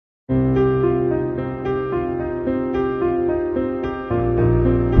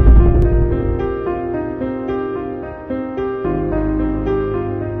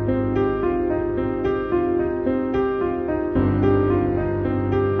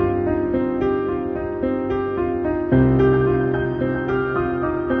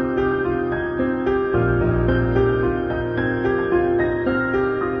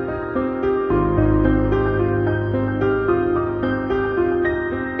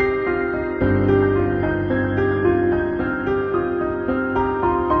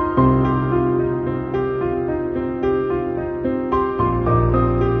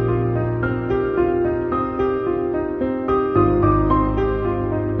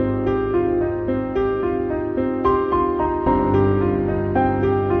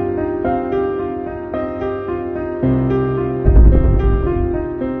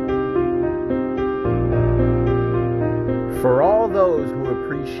For all those who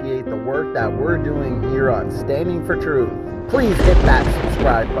appreciate the work that we're doing here on Standing for Truth, please hit that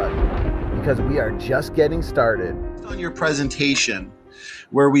subscribe button because we are just getting started. On your presentation,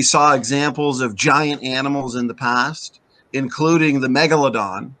 where we saw examples of giant animals in the past, including the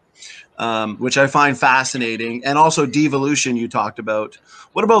megalodon, which I find fascinating, and also devolution you talked about.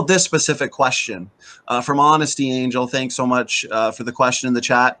 What about this specific question? From Honesty Angel, thanks so much for the question in the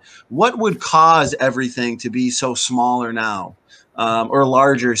chat. What would cause everything to be so smaller now, or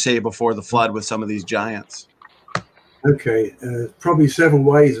larger, say, before the flood with some of these giants? Okay, probably several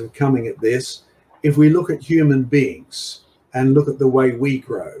ways of coming at this. If we look at human beings and look at the way we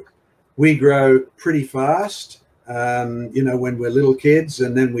grow pretty fast, you know, when we're little kids,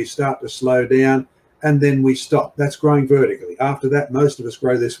 and then we start to slow down and then we stop. That's growing vertically. After that, most of us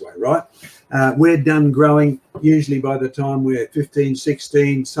grow this way, right? We're done growing usually by the time we're 15,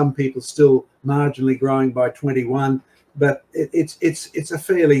 16. Some people still marginally growing by 21, but it's a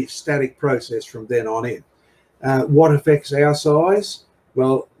fairly static process from then on in. What affects our size?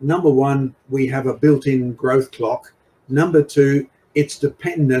 Well, number one, we have a built-in growth clock. Number two, it's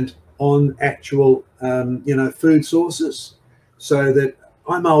dependent on actual, you know, food sources. So that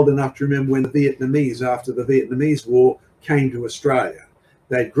I'm old enough to remember when the Vietnamese, after the Vietnamese War, came to Australia.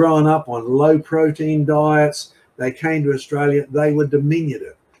 They'd grown up on low protein diets. They came to Australia. They were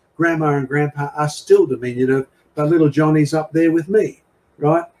diminutive. Grandma and Grandpa are still diminutive, but little Johnny's up there with me,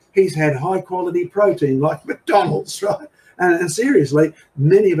 right? He's had high quality protein like McDonald's, right? And seriously,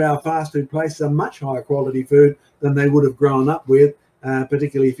 many of our fast food places are much higher quality food than they would have grown up with,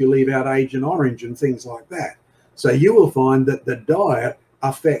 particularly if you leave out Agent Orange and things like that. So you will find that the diet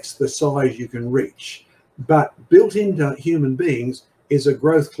affects the size you can reach. But built into human beings is a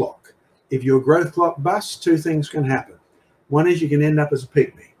growth clock. If your growth clock busts, two things can happen. One is you can end up as a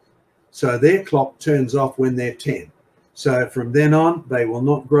pygmy. So their clock turns off when they're 10. So from then on, they will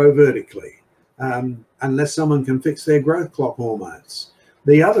not grow vertically unless someone can fix their growth clock hormones.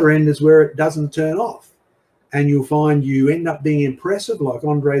 The other end is where it doesn't turn off. And you'll find you end up being impressive like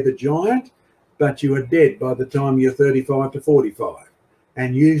Andre the Giant, but you are dead by the time you're 35 to 45.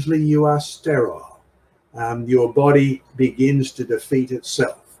 And usually you are sterile. Your body begins to defeat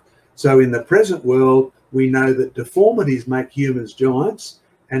itself. So in the present world, we know that deformities make humans giants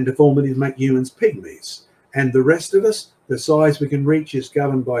and deformities make humans pygmies. And the rest of us, the size we can reach is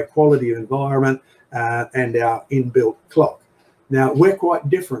governed by quality of environment and our inbuilt clock. Now, we're quite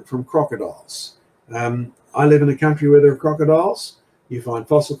different from crocodiles. I live in a country where there are crocodiles. You find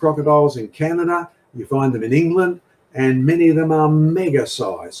fossil crocodiles in Canada, you find them in England, and many of them are mega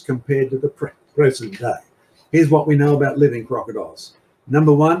size compared to the present day. Here's what we know about living crocodiles.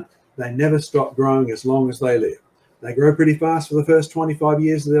 Number one, they never stop growing as long as they live. They grow pretty fast for the first 25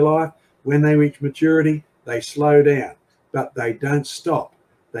 years of their life. When they reach maturity, they slow down, but they don't stop.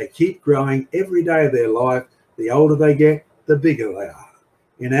 They keep growing every day of their life. The older they get, the bigger they are.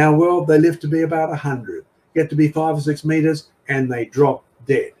 In our world, they live to be about 100, get to be 5 or 6 meters, and they drop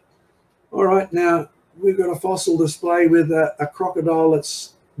dead. All right, now we've got a fossil display with a crocodile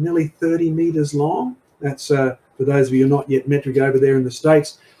that's nearly 30 meters long. That's, for those of you not yet metric over there in the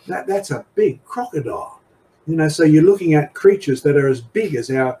States, that's a big crocodile. You know, so you're looking at creatures that are as big as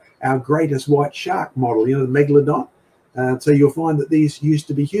our greatest white shark model, you know, the megalodon. So you'll find that these used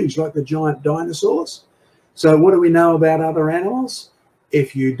to be huge, like the giant dinosaurs. So what do we know about other animals?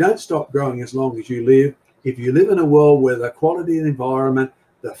 If you don't stop growing as long as you live, if you live in a world where the quality of the environment,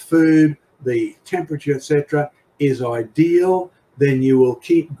 the food, the temperature, etc., is ideal, then you will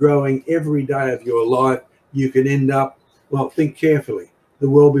keep growing every day of your life. You can end up, well, think carefully, the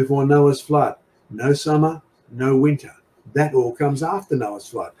world before Noah's flood, no summer, no winter. That all comes after Noah's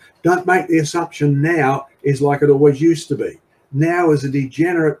flood. Don't make the assumption now is like it always used to be. now is a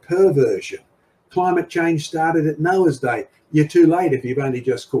degenerate perversion. Climate change started at Noah's day. You're too late if you've only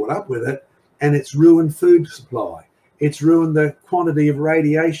just caught up with it, and it's ruined food supply. It's ruined the quantity of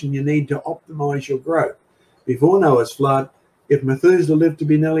radiation you need to optimize your growth. Before Noah's flood, if Methuselah lived to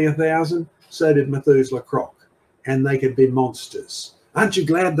be nearly 1,000, so did Methuselah Croc, and they could be monsters. Aren't you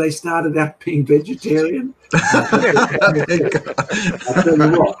glad they started out being vegetarian? I'll tell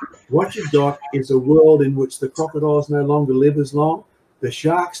you what you've got is a world in which the crocodiles no longer live as long. The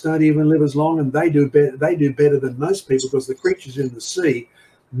sharks don't even live as long, and they do better than most people, because the creatures in the sea,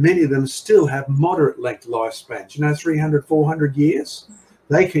 many of them still have moderate length lifespans, 300, 400 years.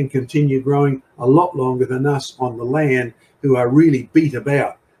 They can continue growing a lot longer than us on the land, who are really beat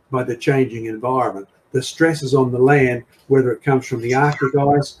about by the changing environment. The stresses on the land, whether it comes from the Arctic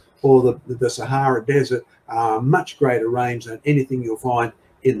ice or the Sahara Desert, are a much greater range than anything you'll find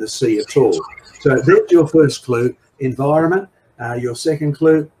in the sea at all. So that's your first clue, environment. Your second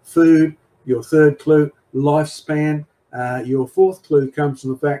clue, food. Your third clue, lifespan. Your fourth clue comes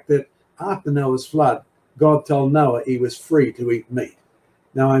from the fact that after Noah's flood, God told Noah he was free to eat meat.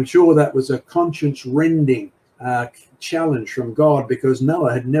 Now, I'm sure that was a conscience-rending challenge from God, because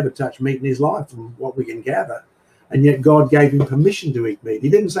Noah had never touched meat in his life, from what we can gather. And yet God gave him permission to eat meat. He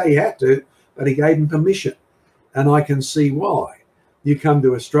didn't say he had to, but he gave him permission. And I can see why. You come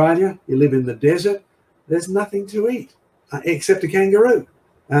to Australia, you live in the desert, there's nothing to eat except a kangaroo.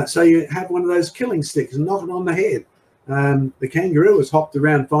 So you have one of those killing sticks and knock it on the head. The kangaroo has hopped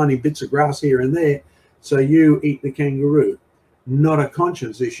around finding bits of grass here and there, so you eat the kangaroo. Not a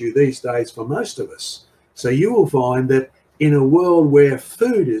conscience issue these days for most of us. So you will find that in a world where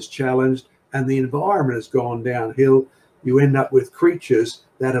food is challenged and the environment has gone downhill, you end up with creatures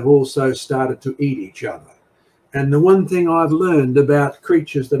that have also started to eat each other. And the one thing I've learned about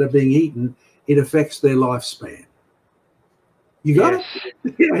creatures that are being eaten, it affects their lifespan. You got it?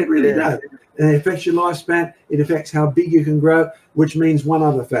 Yeah, it really does. And it affects your lifespan. It affects how big you can grow, which means one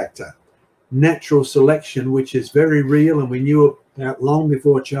other factor. Natural selection, which is very real, and we knew about long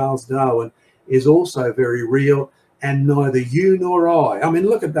before Charles Darwin, is also very real. And neither you nor I mean,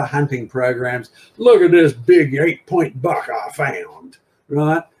 look at the hunting programs. Look at this big 8-point buck I found,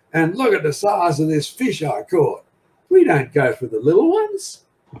 right? And look at the size of this fish I caught. We don't go for the little ones.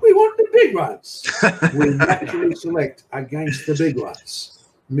 We want the big ones. We naturally select against the big ones,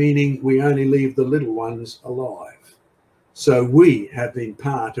 meaning we only leave the little ones alive. So we have been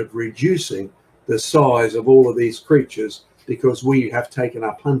part of reducing the size of all of these creatures, because we have taken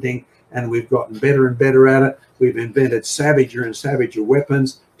up hunting and we've gotten better and better at it. We've invented savager and savager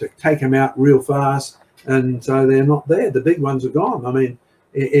weapons to take them out real fast, and so they're not there. The big ones are gone. I mean,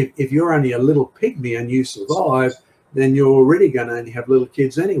 if you're only a little pygmy and you survive, then you're already going to only have little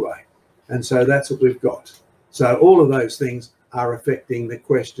kids anyway. And so that's what we've got. So all of those things are affecting the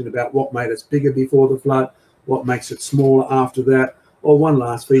question about what made us bigger before the flood, what makes it smaller after that. Or one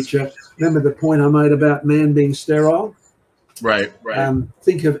last feature, remember the point I made about man being sterile? Right.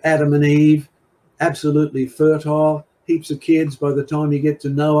 Think of Adam and Eve, absolutely fertile, heaps of kids. By the time you get to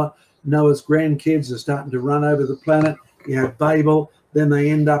Noah, Noah's grandkids are starting to run over the planet. You have Babel, then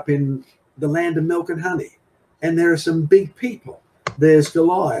they end up in the land of milk and honey. And there are some big people. There's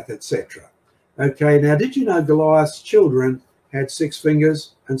Goliath, etc. Okay, now did you know Goliath's children had 6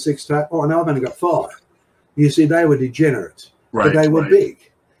 fingers and 6 toes? Oh, no, I've only got 5. You see, they were degenerate, but they were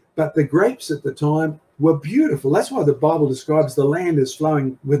big. But the grapes at the time were beautiful. That's why the Bible describes the land as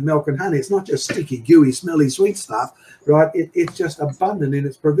flowing with milk and honey. It's not just sticky, gooey, smelly, sweet stuff, right? It's just abundant in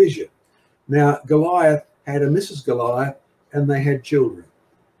its provision. Now, Goliath had a Mrs. Goliath, and they had children.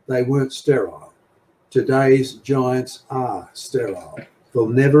 They weren't sterile. Today's giants are sterile. There'll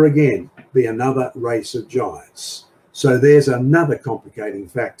never again be another race of giants. So there's another complicating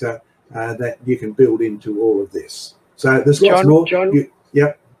factor that you can build into all of this. So there's lots more.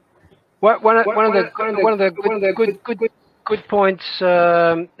 Yep. One of the good points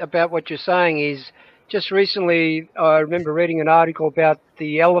about what you're saying is, just recently I remember reading an article about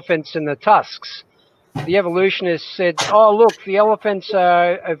the elephants and the tusks. The evolutionists said, "Oh, look, the elephants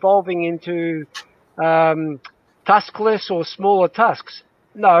are evolving into tuskless or smaller tusks."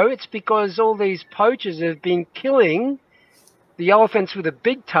 No, it's because all these poachers have been killing the elephants with the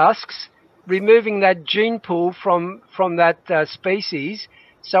big tusks, removing that gene pool from that species.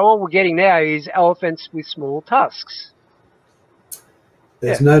 So all we're getting now is elephants with small tusks.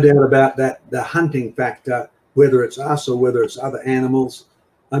 There's no doubt about that. The hunting factor, whether it's us or whether it's other animals.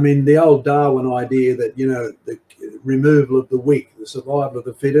 I mean, the old Darwin idea that, the removal of the weak, the survival of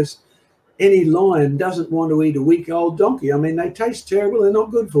the fittest. Any lion doesn't want to eat a weak old donkey. I mean, they taste terrible. They're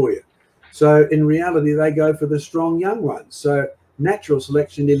not good for you. So in reality, they go for the strong young ones. So natural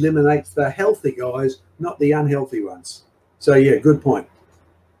selection eliminates the healthy guys, not the unhealthy ones. So yeah, good point.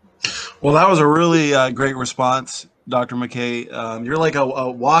 Well, that was a really great response, Dr. Mackay. You're like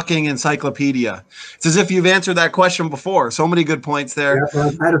a walking encyclopedia. It's as if you've answered that question before. So many good points there. Yeah,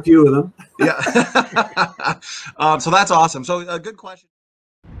 I've had a few of them. Yeah. So that's awesome. So a good question.